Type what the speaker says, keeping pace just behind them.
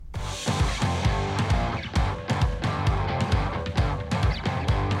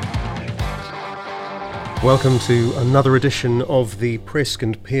Welcome to another edition of the Prisk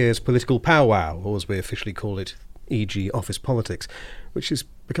and Piers Political Powwow, or as we officially call it, e.g. office politics, which is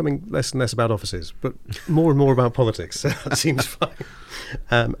becoming less and less about offices, but more and more about politics. That seems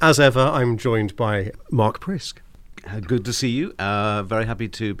fine. As ever, I'm joined by Mark Prisk. Good to see you. Very happy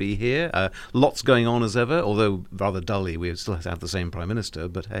to be here. Lots going on as ever, although rather dully. We still have the same Prime Minister,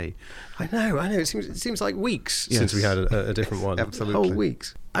 but hey. I know. It seems like weeks since we had a different one. Absolutely. Whole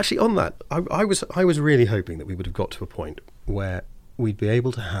weeks. Actually, on that, I was really hoping that we would have got to a point where we'd be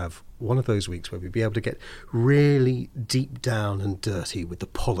able to have one of those weeks where we'd be able to get really deep down and dirty with the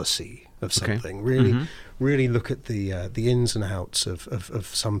policy of something. Okay. Really look at the ins and outs of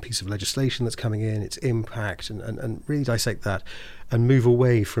some piece of legislation that's coming in, its impact, and really dissect that, and move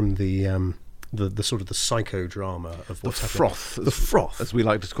away from the sort of the psychodrama of what's happening. The froth, as we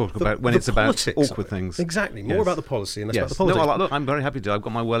like to talk about when it's about awkward things. Exactly, more about the policy and less yes. about the politics. No, look, I'm very happy to. I've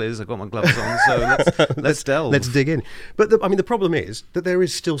got my wellies, I've got my gloves on, so let's delve. Let's dig in. But the problem is that there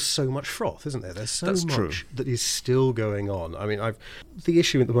is still so much froth, isn't there? There's so That's much true. that is still going on. I mean, the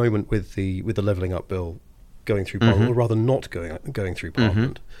issue at the moment with the Levelling Up bill going through Parliament, or rather not going through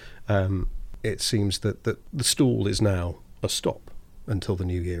Parliament, it seems that the stall is now a stop until the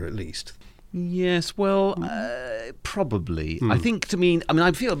new year at least. Yes, well, probably. I think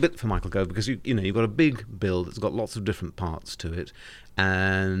I feel a bit for Michael Gove because you've got a big bill that's got lots of different parts to it,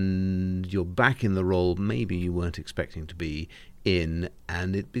 and you're back in the role maybe you weren't expecting to be in,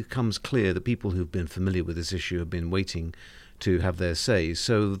 and it becomes clear that people who've been familiar with this issue have been waiting to have their say.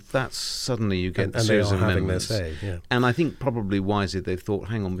 So that's suddenly you get a series of amendments. Having their say, yeah. And I think probably wisely they've thought,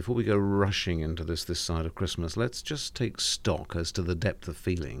 hang on, before we go rushing into this side of Christmas, let's just take stock as to the depth of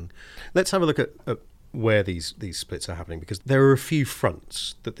feeling. Let's have a look at where these splits are happening, because there are a few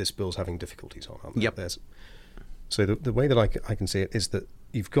fronts that this bill's having difficulties on, aren't there? Yep. So the way that I can see it is that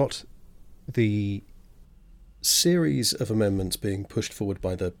you've got the series of amendments being pushed forward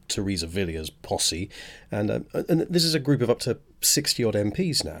by the Theresa Villiers posse, and this is a group of up to 60-odd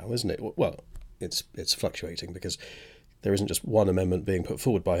MPs now, isn't it? Well, it's fluctuating because there isn't just one amendment being put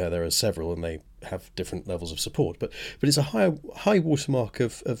forward by her, there are several, and they have different levels of support. But it's a high watermark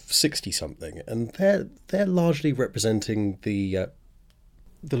of 60-something, and they're largely representing the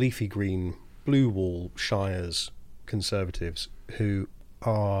leafy green, blue wall Shires Conservatives, who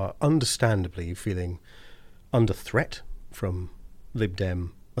are understandably feeling under threat from Lib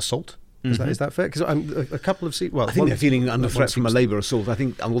Dem assault. Is that fair? Because a couple of seats. Well, I think they're feeling under threat from a Labour assault.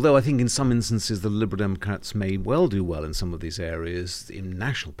 Although I think in some instances the Liberal Democrats may well do well in some of these areas. In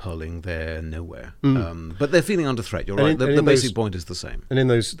national polling, they're nowhere. But they're feeling under threat. You're right. The basic point is the same. And in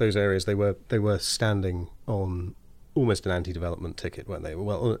those areas, they were standing on almost an anti-development ticket, weren't they?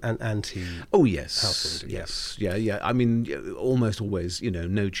 Well, an anti. Oh yes, house building, yes, yeah. I mean, almost always,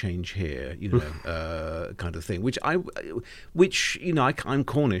 no change here, kind of thing. I'm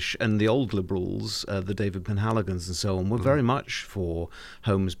Cornish, and the old Liberals, the David Penhalligans and so on, were very much for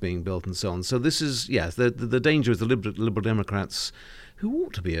homes being built and so on. So this is the danger is the Liberal Democrats, who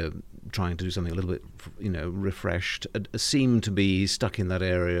ought to be trying to do something a little bit, refreshed, seem to be stuck in that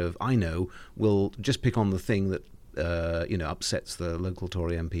area of will just pick on the thing that upsets the local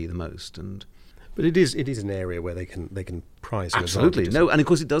Tory MP the most. But it is an area where they can prize an absolutely advantage. No, and of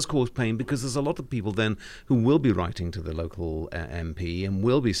course it does cause pain because there's a lot of people then who will be writing to the local MP and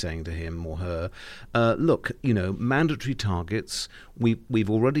will be saying to him or her, look, mandatory targets. We've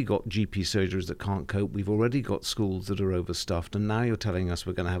already got GP surgeries that can't cope. We've already got schools that are overstuffed, and now you're telling us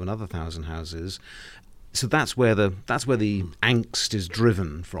we're going to have another 1,000 houses. So that's where the angst is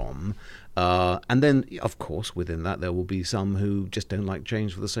driven from. And then, of course, within that, there will be some who just don't like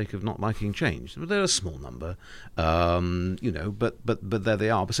change for the sake of not liking change. But they're a small number, but there they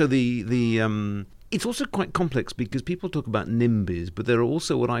are. So it's also quite complex because people talk about NIMBYs, but there are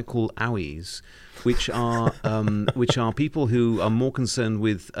also what I call owies, which are people who are more concerned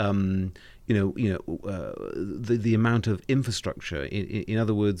with the amount of infrastructure. In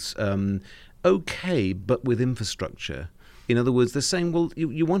other words, okay, but with infrastructure. In other words, they're saying, well,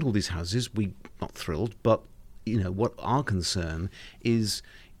 you want all these houses. We're not thrilled, but what our concern is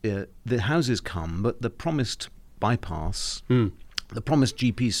the houses come, but the promised bypass, the promised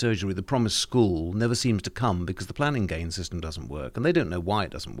GP surgery, the promised school never seems to come because the planning gain system doesn't work, and they don't know why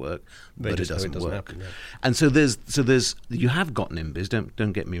it doesn't work, but it doesn't work. Happen, yeah. And so there's you have got NIMBYs.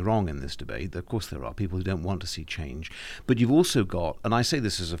 Don't get me wrong in this debate. Of course there are people who don't want to see change, but you've also got, and I say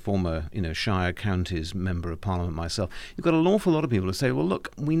this as a former Shire Counties member of Parliament myself, you've got an awful lot of people who say, well,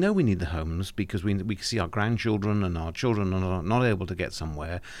 look, we know we need the homes because we see our grandchildren and our children are not able to get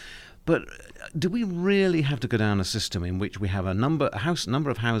somewhere. But do we really have to go down a system in which we have a number of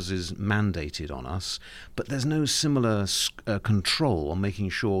houses mandated on us, but there's no similar control on making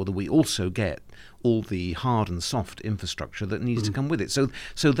sure that we also get all the hard and soft infrastructure that needs to come with it? So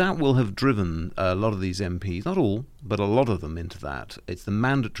that will have driven a lot of these MPs, not all, but a lot of them, into that. It's the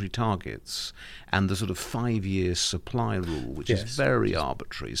mandatory targets and the sort of 5-year supply rule, which is very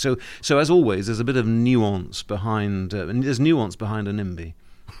arbitrary. So as always, there's a bit of nuance behind, and there's nuance behind a NIMBY,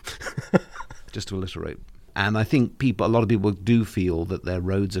 just to alliterate. And I think a lot of people do feel that their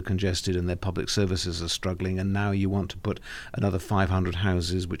roads are congested and their public services are struggling, and now you want to put another 500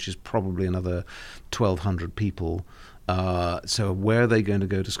 houses, which is probably another 1,200 people. So where are they going to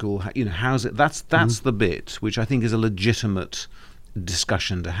go to school? How's it? That's the bit which I think is a legitimate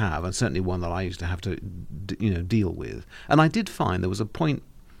discussion to have, and certainly one that I used to have to deal with. And I did find there was a point,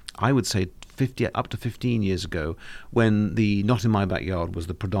 I would say, up to 15 years ago, when the "not in my backyard" was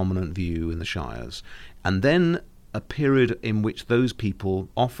the predominant view in the shires, and then a period in which those people,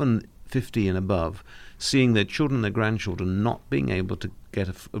 often 50 and above, seeing their children and their grandchildren not being able to get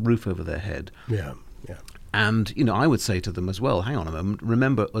a roof over their head. Yeah. And I would say to them as well, hang on a moment,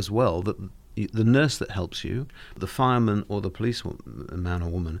 remember as well that the nurse that helps you, the fireman or the policeman or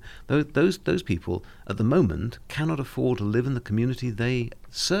woman, those people at the moment cannot afford to live in the community they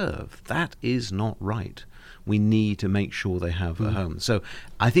serve. That is not right. We need to make sure they have a home. So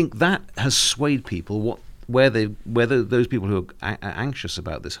I think that has swayed people. Whether those people who are anxious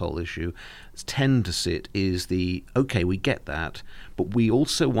about this whole issue tend to sit is okay, we get that, but we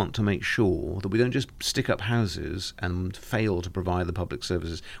also want to make sure that we don't just stick up houses and fail to provide the public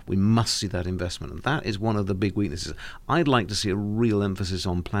services. We must see that investment, and that is one of the big weaknesses. I'd like to see a real emphasis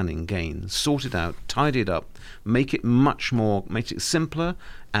on planning gain, sort it out, tidy it up, make it simpler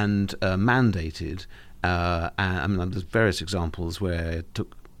and mandated. There's various examples where it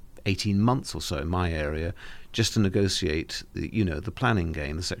took 18 months or so in my area just to negotiate the planning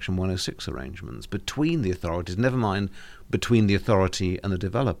gain, the Section 106 arrangements between the authorities, never mind between the authority and the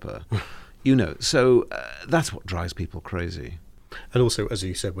developer. So that's what drives people crazy. And also, as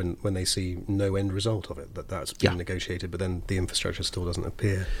you said, when they see no end result of it, that's been negotiated, but then the infrastructure still doesn't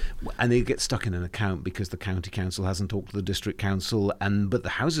appear. And they get stuck in an account because the county council hasn't talked to the district council, but the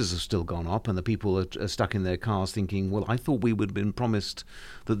houses have still gone up, and the people are stuck in their cars thinking, well, I thought we would have been promised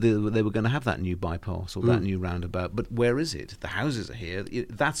that they were going to have that new bypass or that new roundabout, but where is it? The houses are here.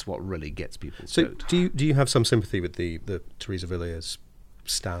 That's what really gets people stoked. So do you have some sympathy with the Theresa Villiers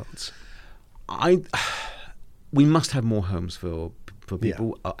stance? We must have more homes for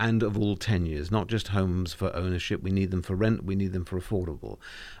people, and of all tenures, not just homes for ownership. We need them for rent. We need them for affordable.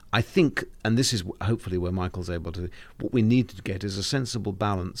 I think, and this is hopefully where Michael's able to, what we need to get is a sensible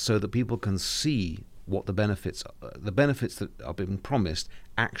balance so that people can see what the benefits that are being promised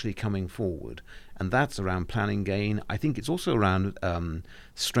actually coming forward. And that's around planning gain. I think it's also around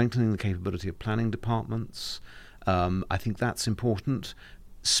strengthening the capability of planning departments. I think that's important.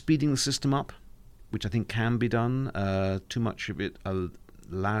 Speeding the system up, which I think can be done. Too much of it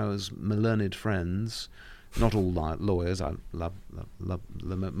allows my learned friends, not all lawyers, I love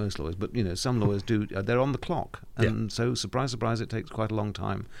most lawyers, but some lawyers do, they're on the clock. And so, surprise, surprise, it takes quite a long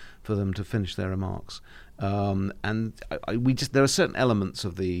time for them to finish their remarks. And there are certain elements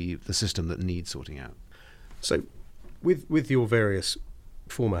of the system that need sorting out. So, with your various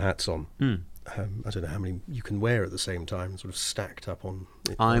former hats on, I don't know how many you can wear at the same time, sort of stacked up on.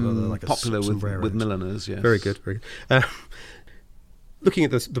 I'm like popular with milliners. Yes, very good, very good. Looking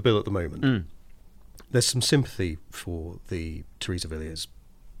at the bill at the moment, there's some sympathy for the Theresa Villiers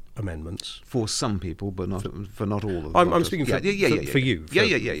amendments for some people, but not all of them. I'm speaking for you.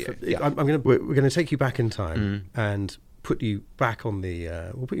 We're going to take you back in time and put you back on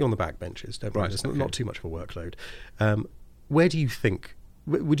we'll put you on the back benches. Don't worry, it's not too much of a workload. Where do you think?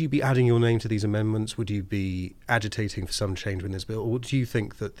 Would you be adding your name to these amendments? Would you be agitating for some change in this bill? Or do you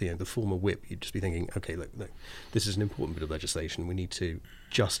think that the former whip, you'd just be thinking, okay, look, this is an important bit of legislation. We need to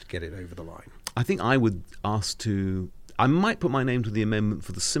just get it over the line? I think I would I might put my name to the amendment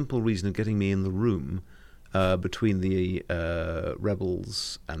for the simple reason of getting me in the room between the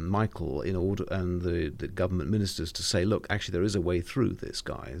rebels and Michael and the government ministers to say, look, actually there is a way through this,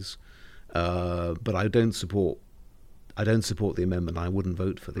 guys. But I don't support the amendment. I wouldn't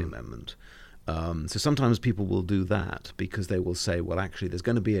vote for the amendment. So sometimes people will do that because they will say, well, actually, there's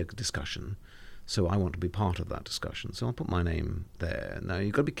going to be a discussion, so I want to be part of that discussion. So I'll put my name there. Now,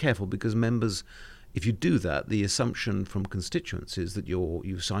 you've got to be careful because members, if you do that, the assumption from constituents is that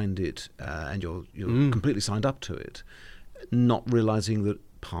you've signed it and you're completely signed up to it, not realising that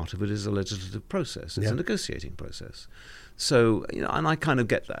part of it is a legislative process. It's Yeah. a negotiating process. So, and I kind of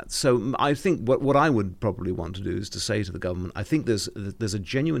get that. So I think what I would probably want to do is to say to the government, I think there's a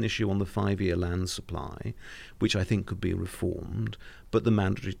genuine issue on the 5-year land supply, which I think could be reformed, but the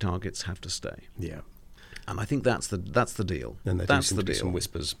mandatory targets have to stay. Yeah. And I think that's the deal. And there that's do seem the to be deal. some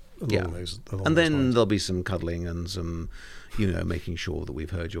whispers along Yeah. those And then lines. there'll be some cuddling and some, making sure that we've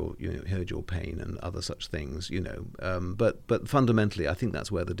heard your pain and other such things, But fundamentally, I think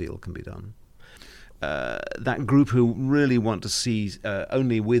that's where the deal can be done. That group who really want to see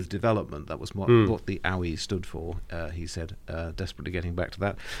only with development, that was what the OWI stood for, he said, desperately getting back to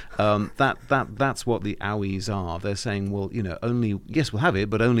that. That's what the OWIs are. They're saying, well, only, yes, we'll have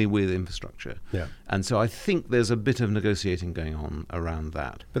it, but only with infrastructure. Yeah. And so I think there's a bit of negotiating going on around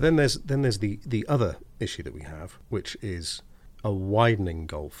that. But then there's the other issue that we have, which is a widening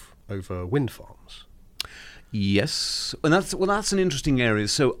gulf over wind farms. Yes, and that's an interesting area.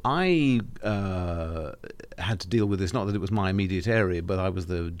 So I had to deal with this. Not that it was my immediate area, but I was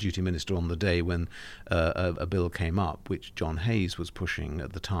the duty minister on the day when a bill came up, which John Hayes was pushing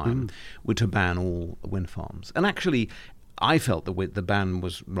at the time, to ban all wind farms. And actually, I felt the ban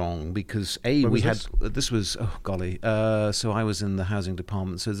was wrong because this was so I was in the housing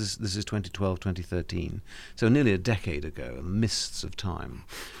department. So this is 2012, 2013, so nearly a decade ago, mists of time.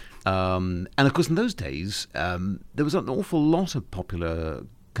 And of course, in those days, there was an awful lot of popular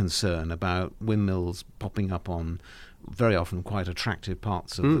concern about windmills popping up on very often quite attractive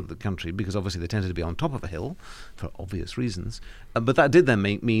parts of the country, because obviously they tended to be on top of a hill for obvious reasons. But that did then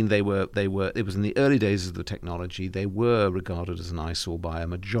mean they were. It was in the early days of the technology. They were regarded as an eyesore by a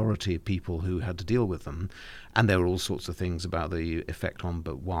majority of people who had to deal with them, and there were all sorts of things about the effect on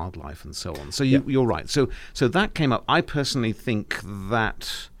wildlife and so on. So you're right. So that came up. I personally think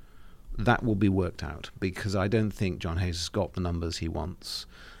that will be worked out, because I don't think John Hayes has got the numbers he wants.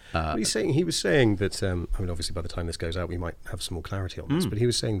 He was saying that, obviously by the time this goes out we might have some more clarity on this, but he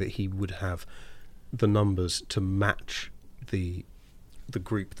was saying that he would have the numbers to match the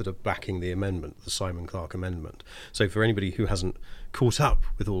group that are backing the amendment, the Simon Clarke amendment. So for anybody who hasn't caught up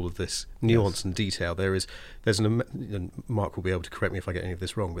with all of this nuance and detail, there's and Mark will be able to correct me if I get any of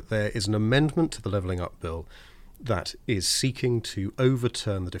this wrong, but there is an amendment to the Levelling Up Bill that is seeking to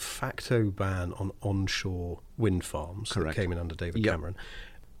overturn the de facto ban on onshore wind farms that came in under David Cameron.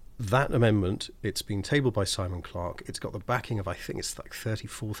 That amendment, it's been tabled by Simon Clarke. It's got the backing of, I think it's like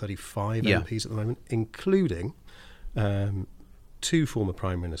 34, 35 MPs at the moment, including 2 former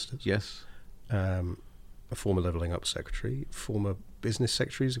Prime Ministers. Yes. A former Levelling Up Secretary, former Business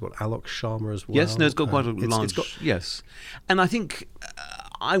Secretaries. You've got Alok Sharma as well. Yes, no, it's got quite a large... yes. And I think...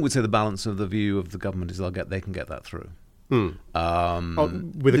 I would say the balance of the view of the government is they can get that through. With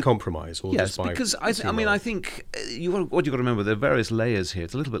a compromise, or yes, because I think what you've got to remember, there are various layers here.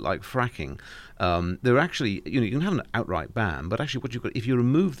 It's a little bit like fracking. There are actually, you can have an outright ban, but actually, what you've got, if you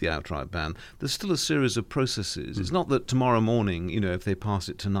remove the outright ban, there's still a series of processes. It's not that tomorrow morning, if they pass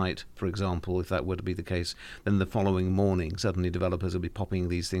it tonight, for example, if that were to be the case, then the following morning suddenly developers will be popping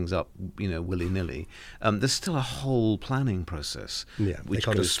these things up, willy nilly. There's still a whole planning process, which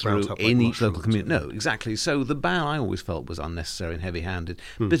goes through in each local community. No, exactly. So the ban, I always felt, was unnecessary and heavy-handed.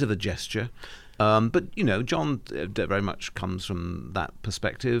 Bit of a gesture. But, John very much comes from that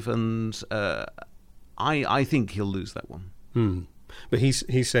perspective, and I think he'll lose that one. But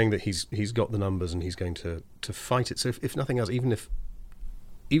he's saying that he's got the numbers and he's going to fight it. So if nothing else, even if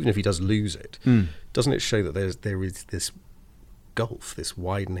he does lose it, doesn't it show that there is this gulf, this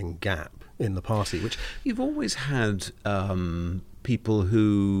widening gap in the party, which... You've always had people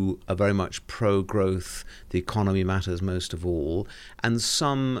who are very much pro-growth, the economy matters most of all, and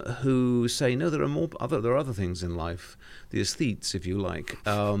some who say, no, there are other things in life, the aesthetes, if you like.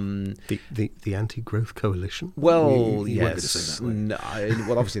 The anti-growth coalition? Well, you yes.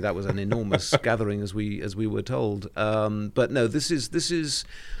 Well, obviously that was an enormous gathering, as we were told. But no, this is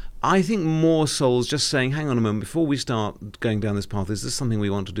I think more souls just saying, hang on a moment, before we start going down this path, is this something we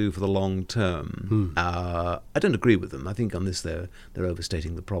want to do for the long term? I don't agree with them. I think on this they're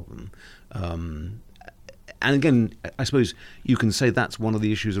overstating the problem. And again, I suppose you can say that's one of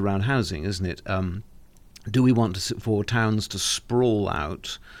the issues around housing, isn't it? Do we want for towns to sprawl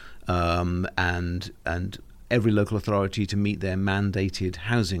out and every local authority to meet their mandated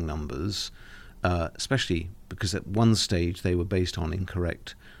housing numbers, especially because at one stage they were based on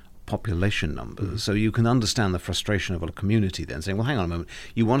incorrect population numbers. So you can understand the frustration of a community then saying, well, hang on a moment,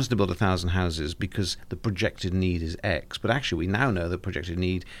 you want us to build 1,000 houses because the projected need is X, but actually we now know the projected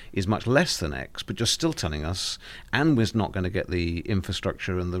need is much less than X, but you're still telling us, and we're not going to get the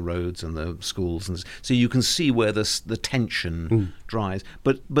infrastructure and the roads and the schools. And so you can see where the tension dries.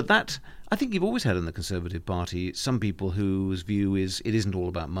 But that, I think you've always had in the Conservative Party some people whose view is it isn't all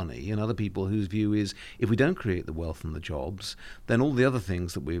about money, and other people whose view is if we don't create the wealth and the jobs, then all the other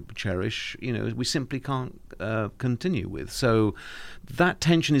things that we cherish, we simply can't continue with. So that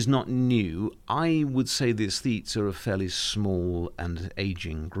tension is not new. I would say the aesthetes are a fairly small and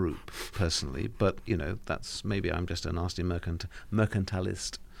aging group, personally, but that's maybe I'm just a nasty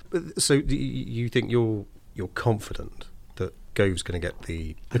mercantilist. So you think you're confident that Gove's going to get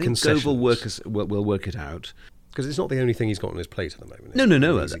the concessions? I think Gove will work it out. Because it's not the only thing he's got on his plate at the moment.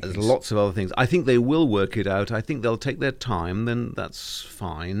 No. There's lots of other things. I think they will work it out. I think they'll take their time, then that's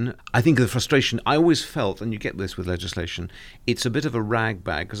fine. I think the frustration, I always felt, and you get this with legislation, it's a bit of a rag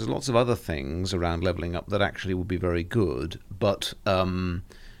bag, because there's lots of other things around levelling up that actually would be very good, but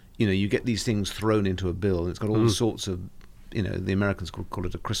you get these things thrown into a bill, and it's got all sorts of, the Americans call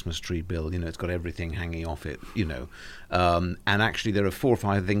it a Christmas tree bill. It's got everything hanging off it. And actually there are 4 or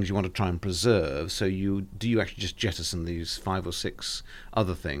 5 things you want to try and preserve. So you actually just jettison these 5 or 6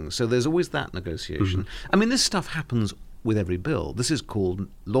 other things? So there's always that negotiation. I mean, this stuff happens with every bill. This is called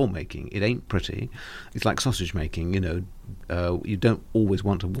lawmaking. It ain't pretty. It's like sausage making. You don't always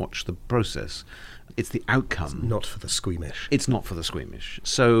want to watch the process. It's the outcome. It's not for the squeamish. It's not for the squeamish.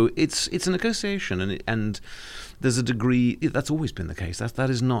 So it's a negotiation, and there's a degree. That's always been the case. That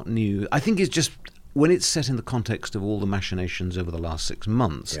is not new. I think it's just when it's set in the context of all the machinations over the last 6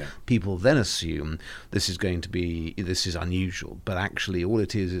 months, people then assume this is unusual. But actually, all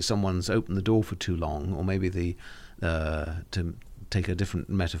it is someone's opened the door for too long, or maybe to take a different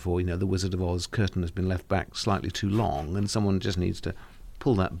metaphor, the Wizard of Oz curtain has been left back slightly too long, and someone just needs to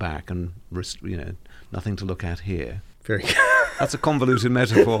pull that back and nothing to look at here. Very. That's a convoluted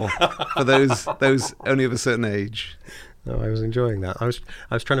metaphor for those only of a certain age. No, I was enjoying that. I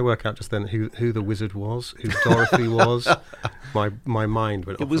was trying to work out just then who the wizard was, who Dorothy was. My mind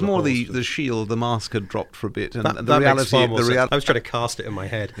went. It was more the shield, the mask had dropped for a bit, and that the reality. I was trying to cast it in my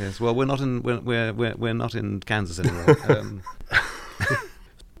head. Yes. Well, we're not in Kansas anymore.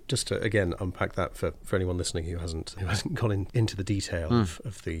 Just to again unpack that for anyone listening who hasn't gone into the detail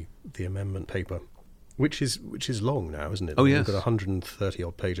of the amendment paper, which is long now, isn't it? Oh, yes. We've got 130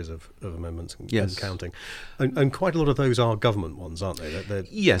 odd pages of amendments and counting, and quite a lot of those are government ones, aren't they? They're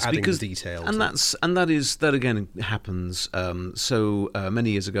adding the detail, that again happens. So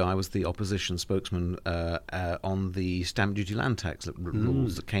many years ago, I was the opposition spokesman on the stamp duty land tax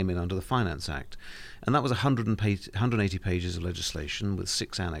rules that came in under the Finance Act. And that was 180 pages of legislation with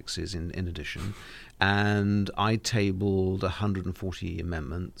 6 annexes in addition. And I tabled 140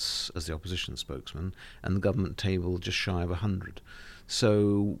 amendments as the opposition spokesman, and the government tabled just shy of 100.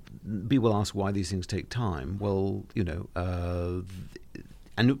 So people ask why these things take time. Well,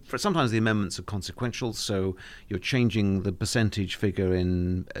 and sometimes the amendments are consequential, so you're changing the percentage figure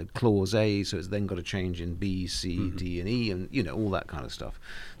in Clause A, so it's then got to change in B, C, D, and E, and all that kind of stuff.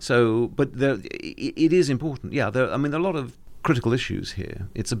 So, but it is important. Yeah, there are a lot of critical issues here.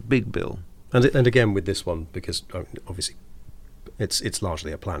 It's a big bill. And again with this one, because obviously it's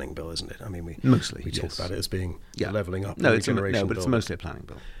largely a planning bill, isn't it? I mean, we talk about it as being levelling up. But it's mostly a planning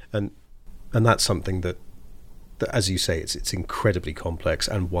bill. And that's something that, as you say, it's incredibly complex,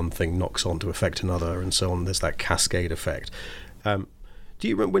 and one thing knocks on to affect another, and so on. There's that cascade effect. Do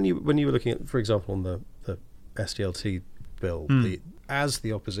you remember when you were looking at, for example, on the SDLT bill, as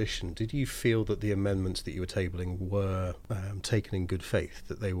the opposition, did you feel that the amendments that you were tabling were taken in good faith,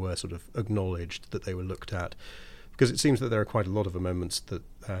 that they were sort of acknowledged, that they were looked at? Because it seems that there are quite a lot of amendments that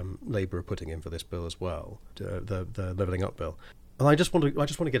Labour are putting in for this bill as well, the Levelling Up bill. And I just want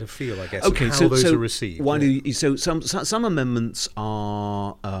to get a feel, I guess, of how those are received. Some amendments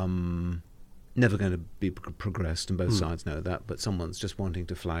are never going to be progressed, and both sides know that, but someone's just wanting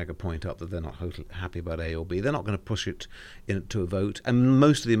to flag a point up that they're not happy about A or B. They're not going to push it to a vote, and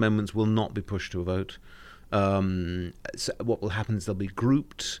most of the amendments will not be pushed to a vote. So what will happen is they'll be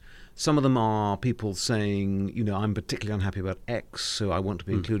grouped. Some of them are people saying, I'm particularly unhappy about X, so I want to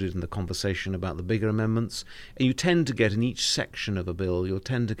be included in the conversation about the bigger amendments. And you tend to get in each section of a bill, you'll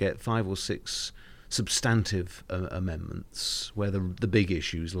tend to get 5 or 6 substantive amendments where the big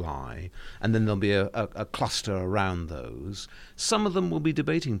issues lie, and then there'll be a cluster around those. Some of them will be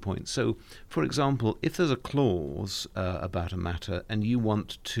debating points. So, for example, if there's a clause about a matter and you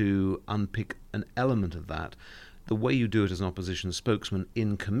want to unpick an element of that, the way you do it as an opposition spokesman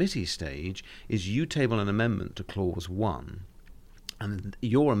in committee stage is you table an amendment to Clause 1, and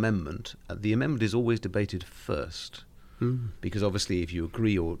your amendment, the amendment is always debated first. Because obviously if you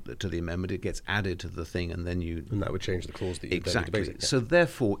agree to the amendment, it gets added to the thing, and then you... And that would change the clause that you exactly. debated. Yeah. So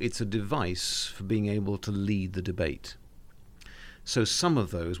therefore, it's a device for being able to lead the debate. So some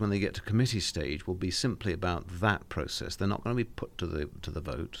of those, when they get to committee stage, will be simply about that process. They're not going to be put to the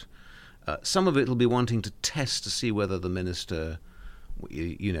vote. Some of it will be wanting to test to see whether the minister,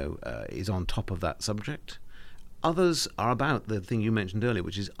 is on top of that subject. Others are about the thing you mentioned earlier,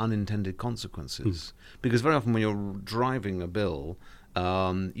 which is unintended consequences. Because very often when you're driving a bill,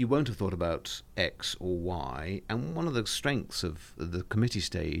 you won't have thought about X or Y. And one of the strengths of the committee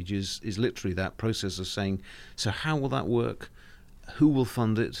stage is literally that process of saying, so how will that work? Who will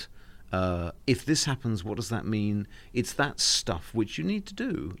fund it? If this happens, what does that mean? It's that stuff which you need to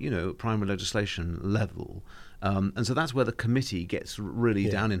do, at primary legislation level. And so that's where the committee gets really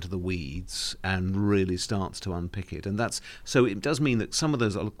down into the weeds and really starts to unpick it. And so it does mean that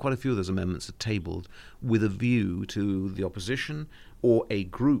quite a few of those amendments are tabled with a view to the opposition or a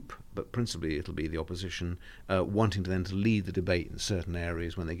group, but principally it'll be the opposition, wanting to lead the debate in certain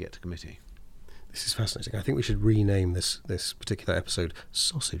areas when they get to committee. This is fascinating. I think we should rename this particular episode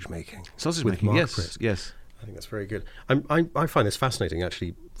 "Sausage Making." Sausage with making, Mark yes, Prisk. yes. I think that's very good. I find this fascinating,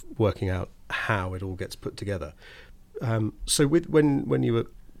 actually, working out how it all gets put together. So when you were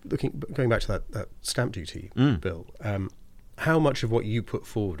going back to that stamp duty bill, how much of what you put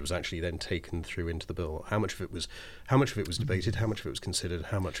forward was actually then taken through into the bill? How much of it was debated? How much of it was considered?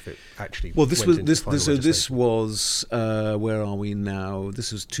 How much of it actually? Where are we now?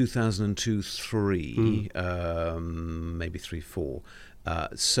 This was 2002-3, maybe 3-4.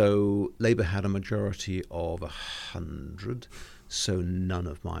 So Labour had a majority of 100, so none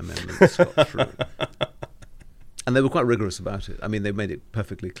of my amendments got through. And they were quite rigorous about it. I mean, they made it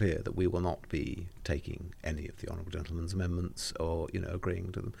perfectly clear that we will not be taking any of the Honourable Gentleman's amendments or,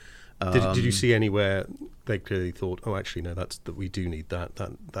 agreeing to them. Did you see anywhere they clearly thought, oh, actually, no, that we do need that?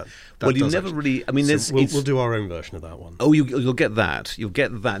 Well, you never really. I mean, we'll do our own version of that one. Oh, you'll get that. You'll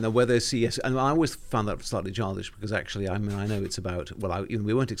get that. Now, whether yes, and I always found that slightly childish because actually, I know it's about. Well,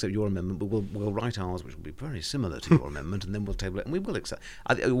 we won't accept your amendment, but we'll write ours, which will be very similar to your amendment, and then we'll table it, and we will accept.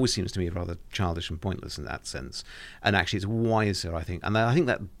 It always seems to me rather childish and pointless in that sense. And actually, it's wiser, I think, and I think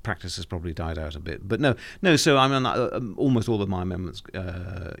that practice has probably died out a bit. But no. So I mean, almost all of my amendments,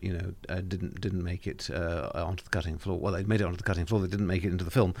 didn't make it onto the cutting floor. Well, they made it onto the cutting floor. They didn't make it into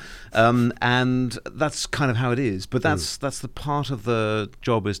the film, and that's kind of how it is. But that's the part of the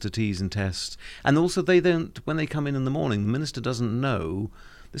job is to tease and test. And also, they don't. When they come in the morning, the minister doesn't know.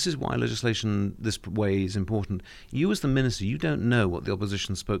 This is why legislation this way is important. You as the minister, you don't know what the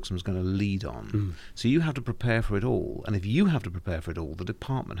opposition spokesman is going to lead on. So you have to prepare for it all. And if you have to prepare for it all, the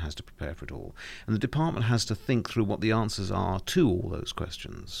department has to prepare for it all. And the department has to think through what the answers are to all those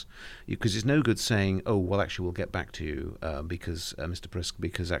questions. Because it's no good saying, oh, well, actually, we'll get back to you because, Mr. Prisk,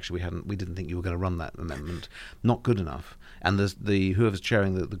 because actually we didn't think you were going to run that amendment. Not good enough. And whoever's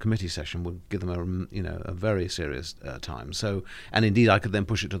chairing the committee session would give them a very serious time. So, and indeed, I could then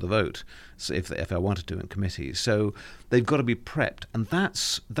push it to the vote, so if I wanted to in committee. So they've got to be prepped, and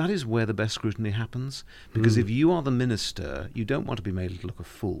that is where the best scrutiny happens. Because if you are the minister, you don't want to be made to look a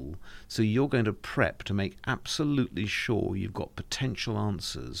fool. So you're going to prep to make absolutely sure you've got potential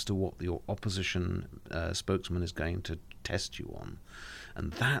answers to what your opposition spokesman is going to test you on,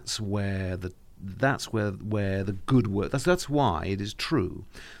 and that's where the good work. That's why it is true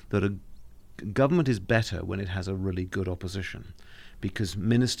that a government is better when it has a really good opposition, because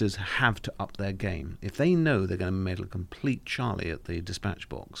ministers have to up their game. If they know they're going to be made a complete Charlie at the dispatch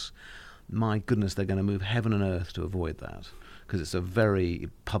box, my goodness, they're going to move heaven and earth to avoid that, because it's a very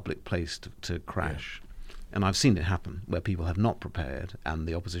public place to crash. Yeah. And I've seen it happen where people have not prepared, and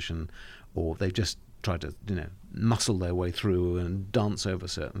the opposition, or they've just tried to, muscle their way through and dance over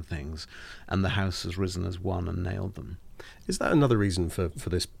certain things, and the House has risen as one and nailed them. Is that another reason for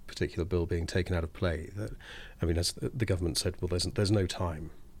this particular bill being taken out of play? That, I mean, as the government said, well, there's no time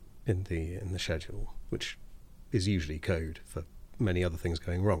in the schedule, which is usually code for many other things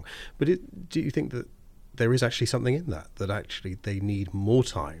going wrong. But do you think that there is actually something in that actually they need more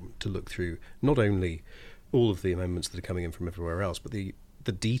time to look through not only all of the amendments that are coming in from everywhere else, but the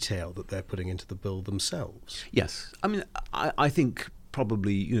detail that they're putting into the bill themselves? Yes. I mean, I think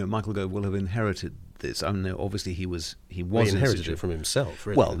probably, Michael Gove will have inherited this. I mean, obviously he inherited it from himself,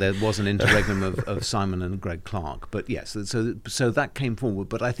 really. Well, there was an interregnum of Simon and Greg Clark, but yes, so that came forward.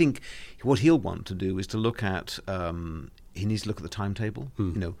 But I think what he'll want to do is to look at he needs to look at the timetable.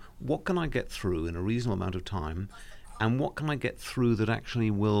 What can I get through in a reasonable amount of time, and what can I get through that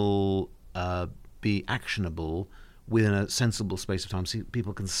actually will be actionable within a sensible space of time, so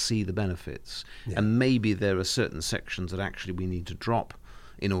people can see the benefits. Yeah. And maybe there are certain sections that actually we need to drop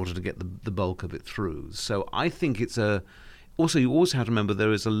in order to get the bulk of it through. So I think it's also, you always have to remember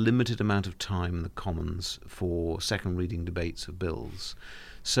there is a limited amount of time in the Commons for second reading debates of bills.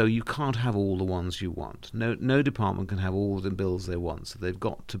 So you can't have all the ones you want. No department can have all the bills they want. So they've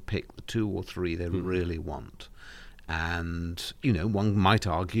got to pick the 2 or 3 they really want. And, one might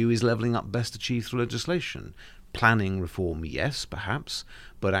argue, is levelling up best achieved through legislation? Planning reform, yes, perhaps,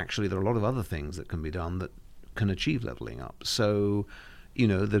 but actually there are a lot of other things that can be done that can achieve levelling up. So,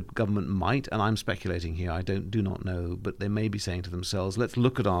 the government might, and I'm speculating here, I do not know, but they may be saying to themselves, let's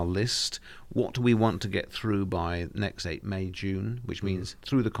look at our list. What do we want to get through by next May, June, which means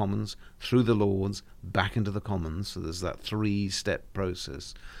through the Commons, through the Lords, back into the Commons. So there's that 3-step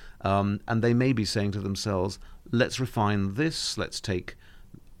process. And they may be saying to themselves, let's refine this, let's take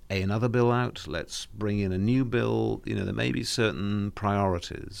another bill out, let's bring in a new bill. There may be certain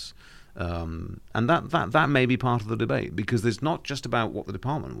priorities. And that may be part of the debate, because there's not just about what the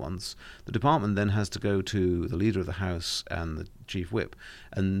department wants. The department then has to go to the Leader of the House and the Chief Whip,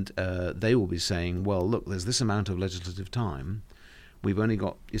 and they will be saying, well, look, there's this amount of legislative time. We've only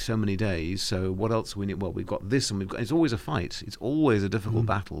got so many days, so what else we need? Well, we've got this, and it's always a fight. It's always a difficult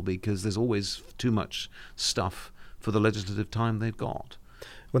battle, because there's always too much stuff for the legislative time they've got.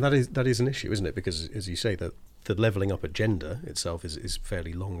 Well, that is an issue, isn't it? Because, as you say, the levelling up agenda itself is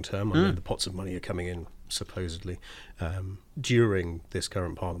fairly long term. I mean, the pots of money are coming in supposedly during this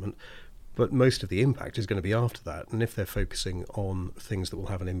current Parliament, but most of the impact is going to be after that. And if they're focusing on things that will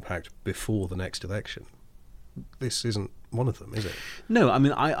have an impact before the next election, this isn't one of them, is it? No, I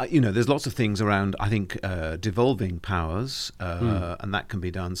mean, I there's lots of things around, I think, devolving powers, and that can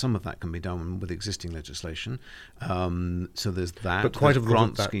be done. Some of that can be done with existing legislation. So there's that. But quite a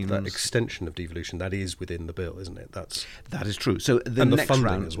lot of that extension of devolution, that is within the bill, isn't it? That is true. So the next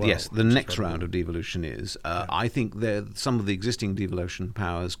round, as well, yes, the next round of devolution is. I think some of the existing devolution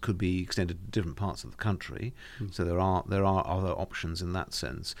powers could be extended to different parts of the country. So there are other options in that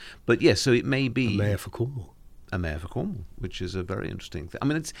sense. But yes, so it may be a mayor for Cornwall. A mayor for Cornwall, which is a very interesting thing. I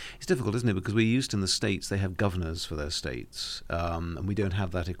mean, it's difficult, isn't it? Because we're used in the States, they have governors for their states, and we don't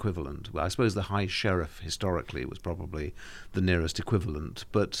have that equivalent. Well, I suppose the High Sheriff, historically, was probably the nearest equivalent.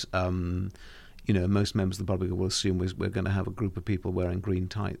 But, most members of the public will assume we're going to have a group of people wearing green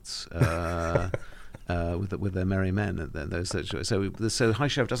tights with their merry men. So High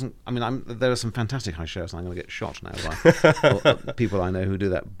Sheriff doesn't... I mean, there are some fantastic High Sheriffs, and I'm going to get shot now by people I know who do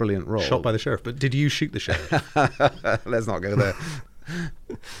that brilliant role. Shot by the Sheriff. But did you shoot the Sheriff? Let's not go there.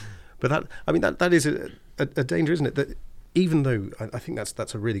 But that is a danger, isn't it? That even though I think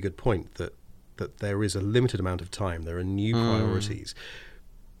that's a really good point, that there is a limited amount of time, there are new priorities.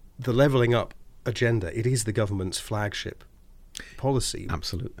 The levelling up agenda, it is the government's flagship policy.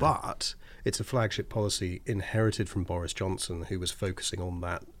 Absolutely. But it's a flagship policy inherited from Boris Johnson, who was focusing on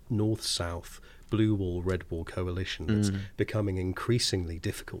that north-south, blue wall, red wall coalition that's becoming increasingly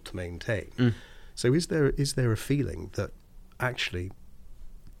difficult to maintain. So is there a feeling that actually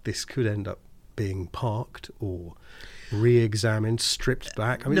this could end up being parked or re-examined, stripped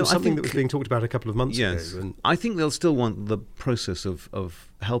back? I mean, something that was being talked about a couple of months ago. And I think they'll still want the process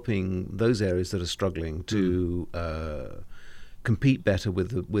of helping those areas that are struggling to compete better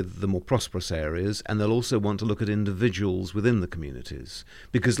with the more prosperous areas, and they'll also want to look at individuals within the communities.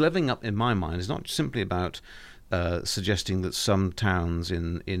 Because levelling up, in my mind, is not simply about suggesting that some towns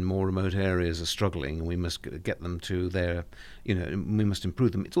in more remote areas are struggling and we must get them to their, we must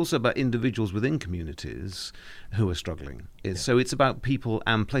improve them. It's also about individuals within communities who are struggling. So it's about people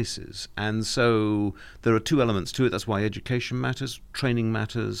and places. And so there are two elements to it. That's why education matters, training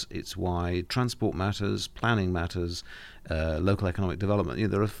matters, it's why transport matters, planning matters, local economic development.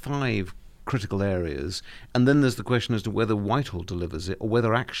 There are 5 critical areas, and then there's the question as to whether Whitehall delivers it, or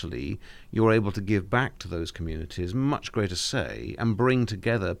whether actually you're able to give back to those communities much greater say and bring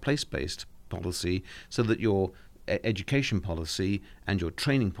together place-based policy so that your education policy and your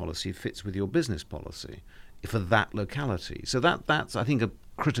training policy fits with your business policy for that locality. So that's, I think, a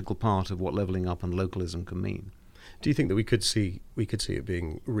critical part of what levelling up and localism can mean. Do you think that we could see it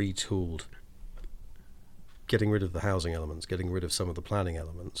being retooled, getting rid of the housing elements, getting rid of some of the planning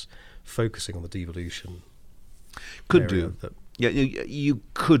elements, focusing on the devolution? Could do. Yeah, you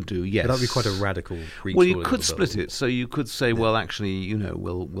could do, yes. But that would be quite a radical retooling. Well, you could split it. So you could say, well, actually,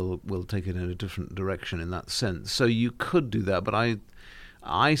 we'll take it in a different direction in that sense. So you could do that, but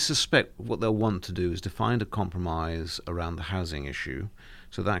I suspect what they'll want to do is to find a compromise around the housing issue,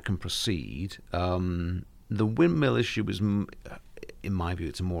 so that can proceed. The windmill issue is, in my view,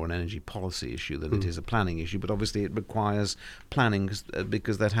 it's more an energy policy issue than it is a planning issue. But obviously, it requires planning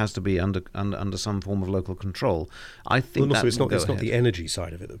because that has to be under some form of local control. I think also that it's not the energy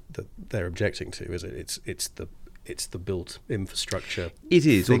side of it that they're objecting to, is it? It's the built infrastructure. It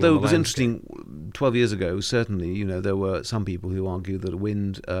is, although it was landscape. interesting. 12 years ago, certainly, there were some people who argued that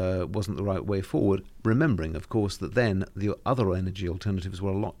wind wasn't the right way forward, remembering, of course, that then the other energy alternatives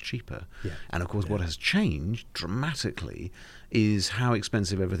were a lot cheaper. Yeah. And, of course, what has changed dramatically is how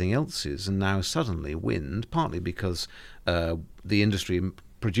expensive everything else is. And now suddenly wind, partly because the industry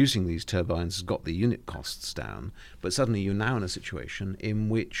producing these turbines has got the unit costs down, but suddenly you're now in a situation in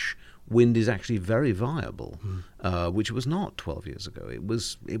which wind is actually very viable, which it was not 12 years ago. It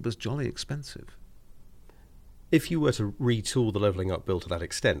was jolly expensive. If you were to retool the Levelling Up bill to that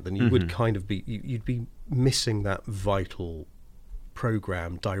extent, then you would kind of you'd be missing that vital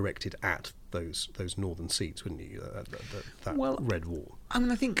programme directed at those northern seats, wouldn't you? That red wall. I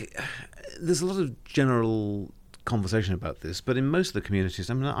mean, I think there's a lot of general conversation about this, but in most of the communities,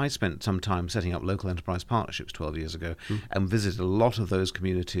 I mean, I spent some time setting up local enterprise partnerships 12 years ago and visited a lot of those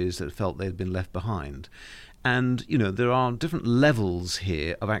communities that felt they'd been left behind. And, there are different levels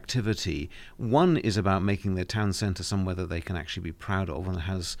here of activity. One is about making their town centre somewhere that they can actually be proud of and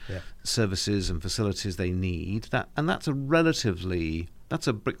has services and facilities they need. That's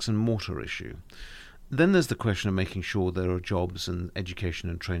a bricks and mortar issue. Then there's the question of making sure there are jobs and education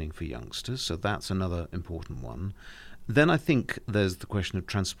and training for youngsters, so that's another important one. Then I think there's the question of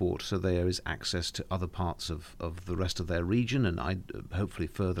transport, so there is access to other parts of the rest of their region and hopefully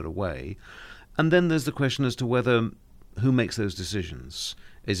further away. And then there's the question as to who makes those decisions.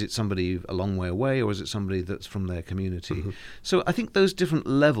 Is it somebody a long way away, or is it somebody that's from their community? So I think those different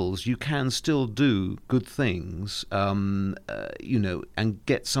levels, you can still do good things, and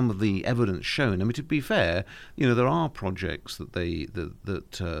get some of the evidence shown. I mean, to be fair, there are projects that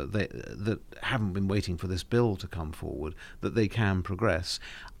that haven't been waiting for this bill to come forward, that they can progress.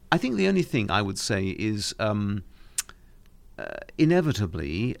 I think the only thing I would say is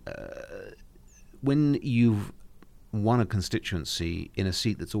inevitably, when you've won a constituency in a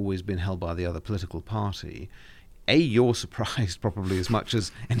seat that's always been held by the other political party, A, you're surprised probably as much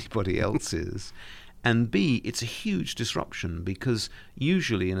as anybody else is, and B, it's a huge disruption because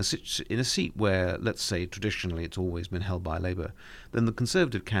usually in a seat where, let's say, traditionally it's always been held by Labour, then the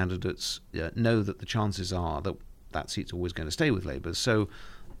Conservative candidates know that the chances are that seat's always going to stay with Labour. So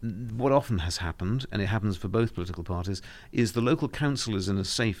what often has happened, and it happens for both political parties, is the local council is in a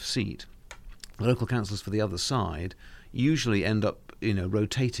safe seat. The local councillors for the other side usually end up,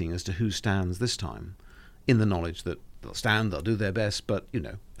 rotating as to who stands this time, in the knowledge that they'll stand, they'll do their best, but,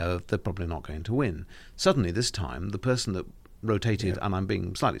 they're probably not going to win. Suddenly this time, the person that rotated, and I'm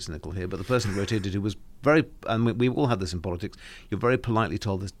being slightly cynical here, but the person who rotated who was very, and we all have this in politics, you're very politely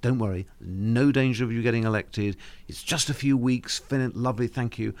told this, don't worry, no danger of you getting elected, it's just a few weeks, lovely,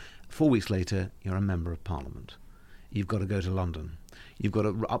 thank you. 4 weeks later, you're a member of Parliament. You've got to go to London. You've got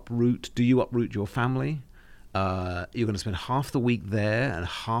to uproot. Do you uproot your family? You're going to spend half the week there and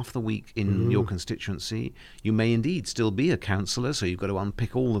half the week in your constituency. You may indeed still be a councillor, so you've got to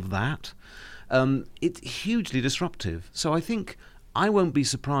unpick all of that. It's hugely disruptive. So I think I won't be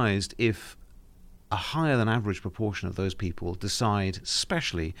surprised if a higher than average proportion of those people decide,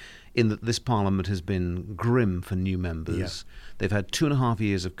 especially in that this Parliament has been grim for new members. Yeah. They've had 2.5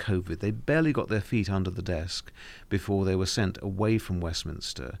 years of COVID. They barely got their feet under the desk before they were sent away from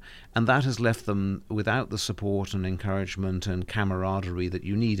Westminster. And that has left them without the support and encouragement and camaraderie that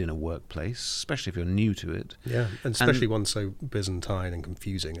you need in a workplace, especially if you're new to it. Yeah, and especially one so Byzantine and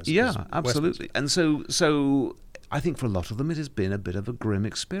confusing as absolutely. And so I think for a lot of them it has been a bit of a grim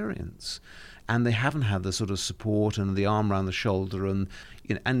experience. And they haven't had the sort of support and the arm around the shoulder and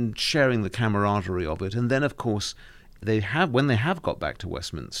sharing the camaraderie of it. And then, of course, when they have got back to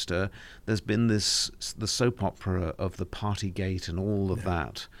Westminster, there's been the soap opera of the Partygate and all of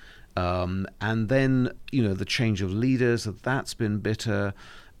that. And then, the change of leaders, that's been bitter.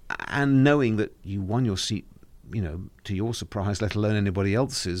 And knowing that you won your seat, to your surprise, let alone anybody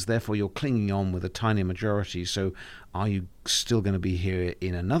else's, therefore you're clinging on with a tiny majority. So are you still going to be here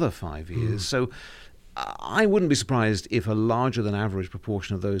in another 5 years? So I wouldn't be surprised if a larger than average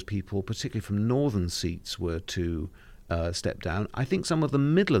proportion of those people, particularly from northern seats, were to step down. I think some of the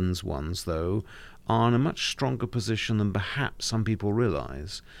Midlands ones, though, are in a much stronger position than perhaps some people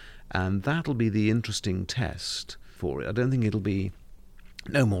realise. And that'll be the interesting test for it. I don't think it'll be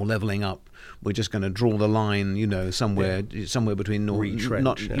no more levelling up. We're just going to draw the line, somewhere between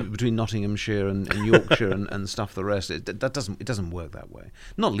between Nottinghamshire and Yorkshire and stuff the rest. It doesn't work that way.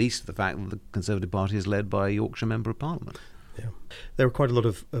 Not least the fact that the Conservative Party is led by a Yorkshire Member of Parliament. Yeah, there are quite a lot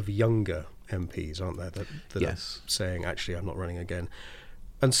of younger MPs, aren't there, that yes. are saying, actually, I'm not running again.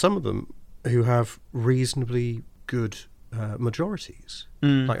 And some of them who have reasonably good majorities.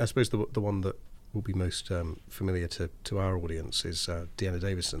 Like, I suppose the one that will be most familiar to our audience is Deanna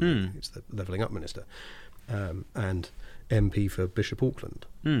Davison, who's the Levelling Up Minister, and MP for Bishop Auckland.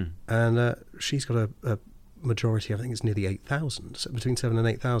 And she's got a majority, I think it's nearly 8,000, between 7,000 and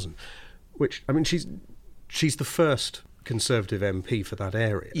 8,000, which, I mean, she's the first Conservative MP for that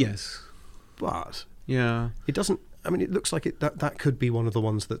area. Yes. But yeah, it doesn't, I mean, it looks like that could be one of the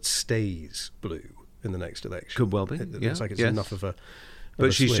ones that stays blue in the next election. Could well be. It looks like it's enough of a...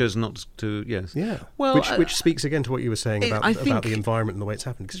 But she chose not to, yes. Yeah. Well, which speaks again to what you were saying about the environment and the way it's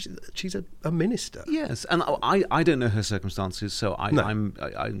happened, because she's a minister. Yes, and I don't know her circumstances, so I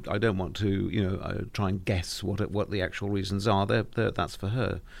don't want to try and guess what the actual reasons are. That's for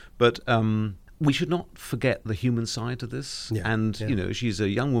her. But we should not forget the human side to this. Yeah. And she's a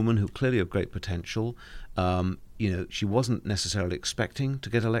young woman who clearly have great potential. She wasn't necessarily expecting to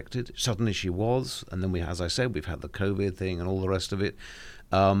get elected. Suddenly she was, and then as I said, we've had the COVID thing and all the rest of it.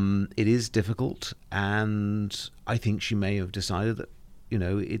 It is difficult, and I think she may have decided that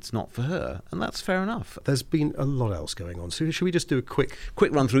it's not for her, and that's fair enough. There's been a lot else going on, so should we just do a quick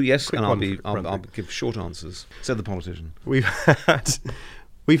run through? Yes, and I'll give short answers. Said the politician.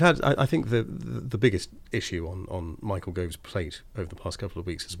 We've had, I think, the biggest issue on Michael Gove's plate over the past couple of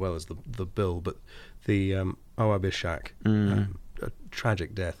weeks, as well as the bill, but the Owab Ishak, a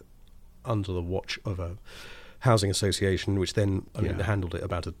tragic death under the watch of a housing association, which then handled it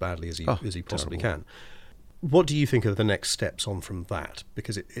about as badly as he possibly can. What do you think are the next steps on from that?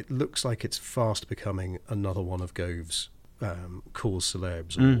 Because it looks like it's fast becoming another one of Gove's cause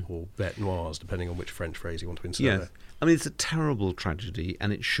célèbres or bêtes noires, depending on which French phrase you want to insert there. I mean, it's a terrible tragedy,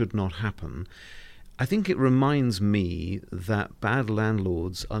 and it should not happen. I think it reminds me that bad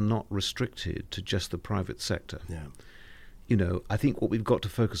landlords are not restricted to just the private sector. Yeah. I think what we've got to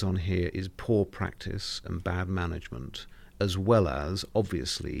focus on here is poor practice and bad management, as well as,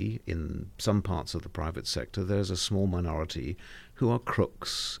 obviously, in some parts of the private sector, there's a small minority who are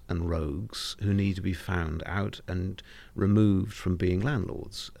crooks and rogues who need to be found out and removed from being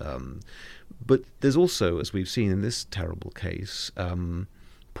landlords. But there's also, as we've seen in this terrible case,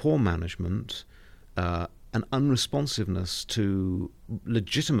 poor management and unresponsiveness to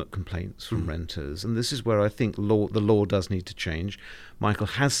legitimate complaints from renters. And this is where I think the law does need to change. Michael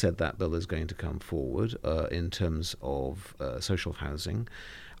has said that bill is going to come forward in terms of social housing.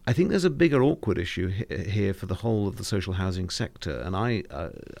 I think there's a bigger awkward issue here for the whole of the social housing sector. And I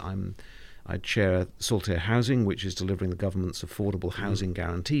chair Saltaire Housing, which is delivering the government's affordable housing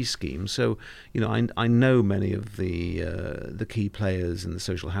guarantee scheme. So, I know many of the key players in the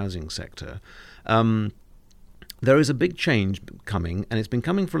social housing sector. There is a big change coming, and it's been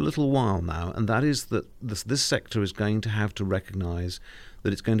coming for a little while now, and that is that this sector is going to have to recognise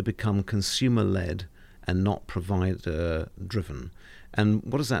that it's going to become consumer-led and not provider-driven. And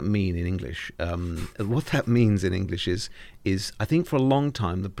what does that mean in English? What that means in English is I think for a long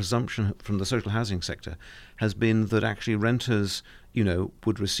time the presumption from the social housing sector has been that actually renters,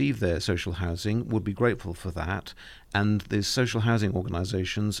 would receive their social housing, would be grateful for that, and the social housing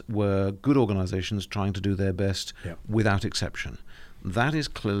organisations were good organisations trying to do their best without exception. That is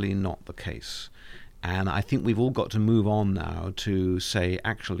clearly not the case. And I think we've all got to move on now to say,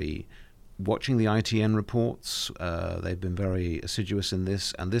 actually, watching the ITN reports, they've been very assiduous in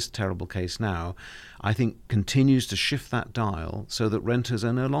this, and this terrible case now, I think, continues to shift that dial so that renters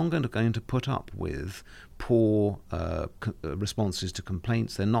are no longer going to put up with poor responses to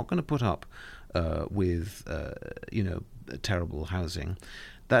complaints. They're not going to put up with terrible housing.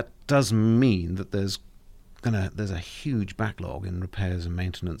 That does mean that there's a huge backlog in repairs and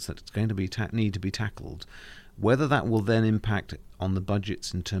maintenance that's going to need to be tackled. Whether that will then impact on the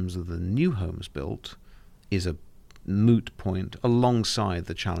budgets in terms of the new homes built is a moot point, alongside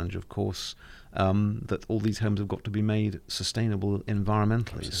the challenge, of course, that all these homes have got to be made sustainable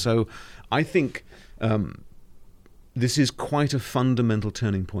environmentally. Absolutely. So I think this is quite a fundamental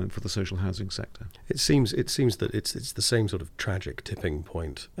turning point for the social housing sector. It seems that it's the same sort of tragic tipping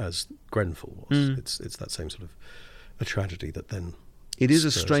point as Grenfell was. It's that same sort of a tragedy that then... It is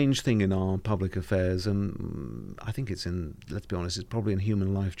a strange thing in our public affairs, and I think let's be honest, it's probably in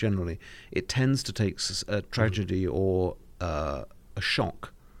human life generally. It tends to take a tragedy or a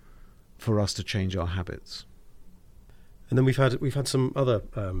shock for us to change our habits. And then we've had some other.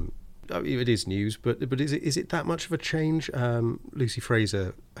 It is news, but is it that much of a change? Lucy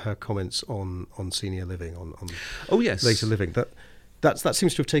Fraser, her comments on senior living, on oh yes, later living, that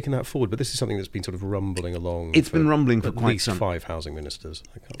seems to have taken that forward. But this is something that's been sort of rumbling along. It's been rumbling for quite least some 5 housing ministers.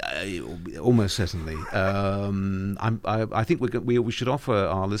 Almost certainly. I think we should offer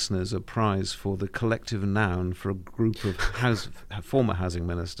our listeners a prize for the collective noun for a group of former housing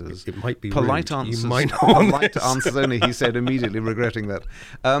ministers. It might be polite rude. answers. You might not polite answers only. He said, immediately regretting that.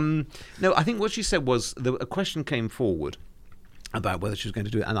 No, I think what she said was a question came forward about whether she was going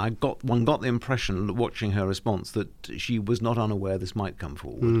to do it, and one got the impression, watching her response, that she was not unaware this might come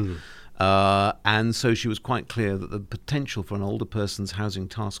forward. And so she was quite clear that the potential for an older person's housing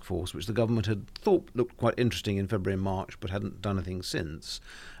task force, which the government had thought looked quite interesting in February and March but hadn't done anything since,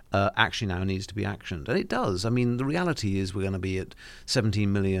 actually now needs to be actioned. And it does. I mean, the reality is we're going to be at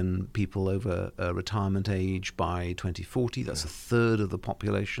 17 million people over retirement age by 2040. That's a third of the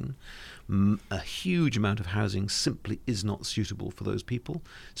population. A huge amount of housing simply is not suitable for those people.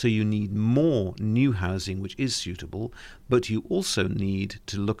 So you need more new housing which is suitable, but you also need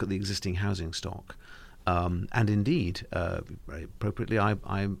to look at the existing housing stock. And indeed, very appropriately,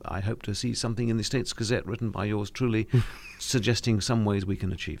 I hope to see something in the Estates Gazette written by yours truly suggesting some ways we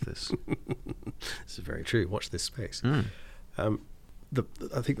can achieve this. This is very true. Watch this space.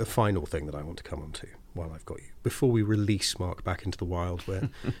 I think the final thing that I want to come on to while I've got you, before we release Mark back into the wild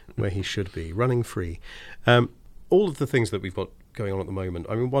where he should be, running free, all of the things that we've got going on at the moment,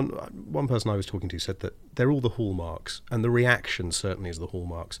 I mean, one person I was talking to said that they're all the hallmarks, and the reaction certainly is the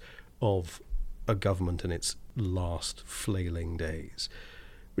hallmarks of a government in its last flailing days,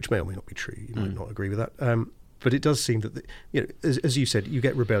 which may or may not be true. You might not agree with that. But it does seem that, as you said, you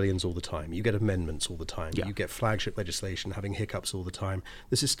get rebellions all the time. You get amendments all the time. Yeah. You get flagship legislation having hiccups all the time.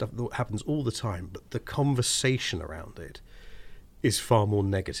 This is stuff that happens all the time, but the conversation around it is far more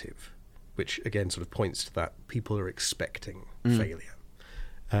negative, which again sort of points to that people are expecting failure.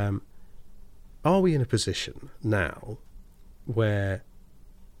 Are we in a position now where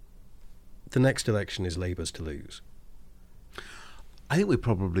the next election is Labour's to lose? I think we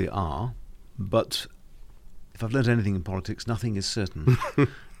probably are, but if I've learned anything in politics, nothing is certain.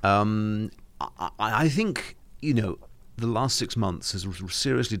 I think, the last 6 months has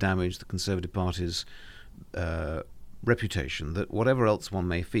seriously damaged the Conservative Party's reputation, that whatever else one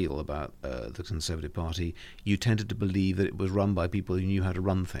may feel about the Conservative Party, you tended to believe that it was run by people who knew how to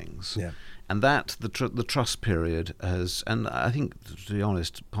run things. Yeah. And that, the trust period has, and I think, to be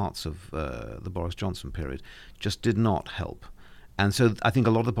honest, parts of the Boris Johnson period just did not help. And so I think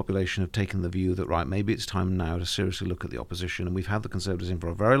a lot of the population have taken the view that, right, maybe it's time now to seriously look at the opposition. And we've had the Conservatives in for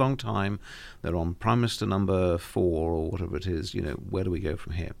a very long time. They're on Prime Minister number 4 or whatever it is. Where do we go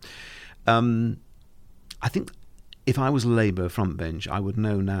from here? I think if I was Labour frontbench, I would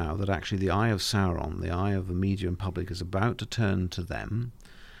know now that actually the eye of Sauron, the eye of the media and public, is about to turn to them.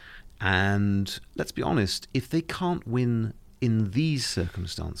 And let's be honest, if they can't win in these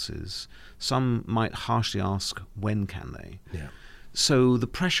circumstances, some might harshly ask, when can they? Yeah. So the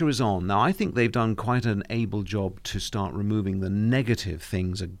pressure is on. Now, I think they've done quite an able job to start removing the negative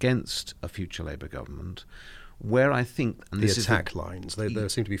things against a future Labour government, where I think... And the attack lines. There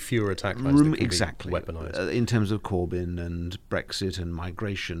seem to be fewer attack lines that can exactly. be weaponised. In terms of Corbyn and Brexit and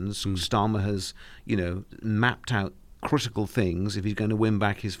migrations, Starmer has, mapped out critical things if he's going to win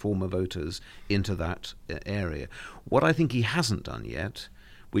back his former voters into that area. What I think he hasn't done yet,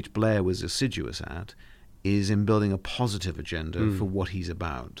 which Blair was assiduous at, is in building a positive agenda for what he's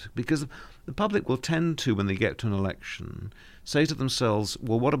about. Because the public will tend to, when they get to an election, say to themselves,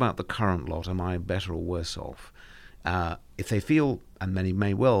 well, what about the current lot? Am I better or worse off? If they feel, and many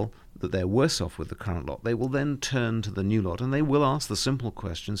may well, that they're worse off with the current lot, they will then turn to the new lot and they will ask the simple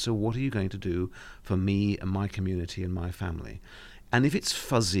question, so what are you going to do for me and my community and my family? And if it's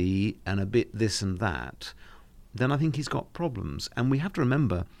fuzzy and a bit this and that, then I think he's got problems. And we have to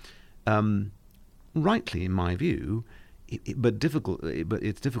remember, rightly in my view, but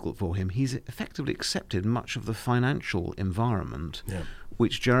it's difficult for him, he's effectively accepted much of the financial environment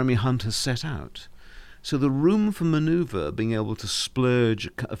which Jeremy Hunt has set out. So the room for manoeuvre, being able to splurge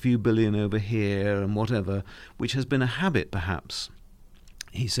a few billion over here and whatever, which has been a habit perhaps,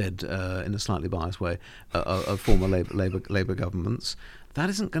 he said in a slightly biased way, of former Labour governments, that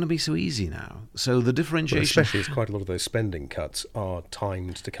isn't going to be so easy now. So the differentiation... Well, especially as quite a lot of those spending cuts are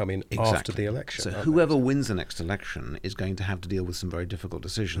timed to come in after the election. So whoever wins the next election is going to have to deal with some very difficult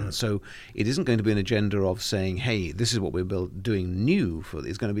decisions. Yeah. So it isn't going to be an agenda of saying, hey, this is what we're doing new for.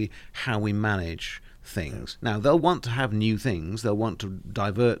 It's going to be how we manage things. Now, they'll want to have new things. They'll want to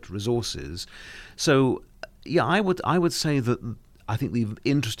divert resources. So Yeah, I would say that I think the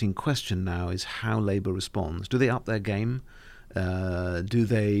interesting question now is how Labour responds. Do they up their game? Do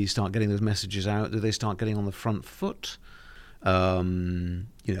they start getting those messages out? Do they start getting on the front foot? The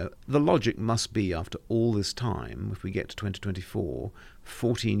logic must be, after all this time, if we get to 2024,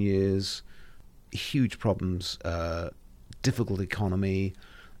 14 years, huge problems, difficult economy,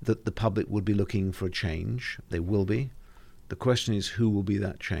 that the public would be looking for a change. They will be. The question is, who will be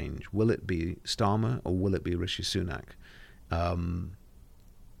that change? Will it be Starmer or will it be Rishi Sunak?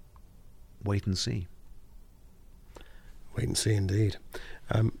 Wait and see. Wait and see, indeed.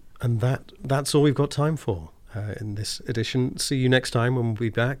 And that's all we've got time for in this edition. See you next time when we'll be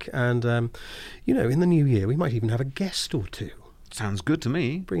back. And, in the new year, we might even have a guest or two. Sounds good to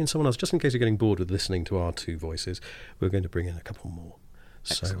me. Bring in someone else, just in case you're getting bored with listening to our two voices. We're going to bring in a couple more.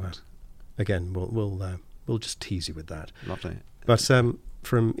 Excellent. So, again, we'll just tease you with that. Lovely. But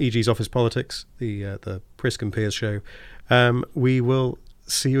from EG's Office Politics, the Prisk and Piers show, we will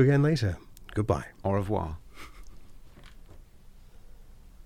see you again later. Goodbye. Au revoir.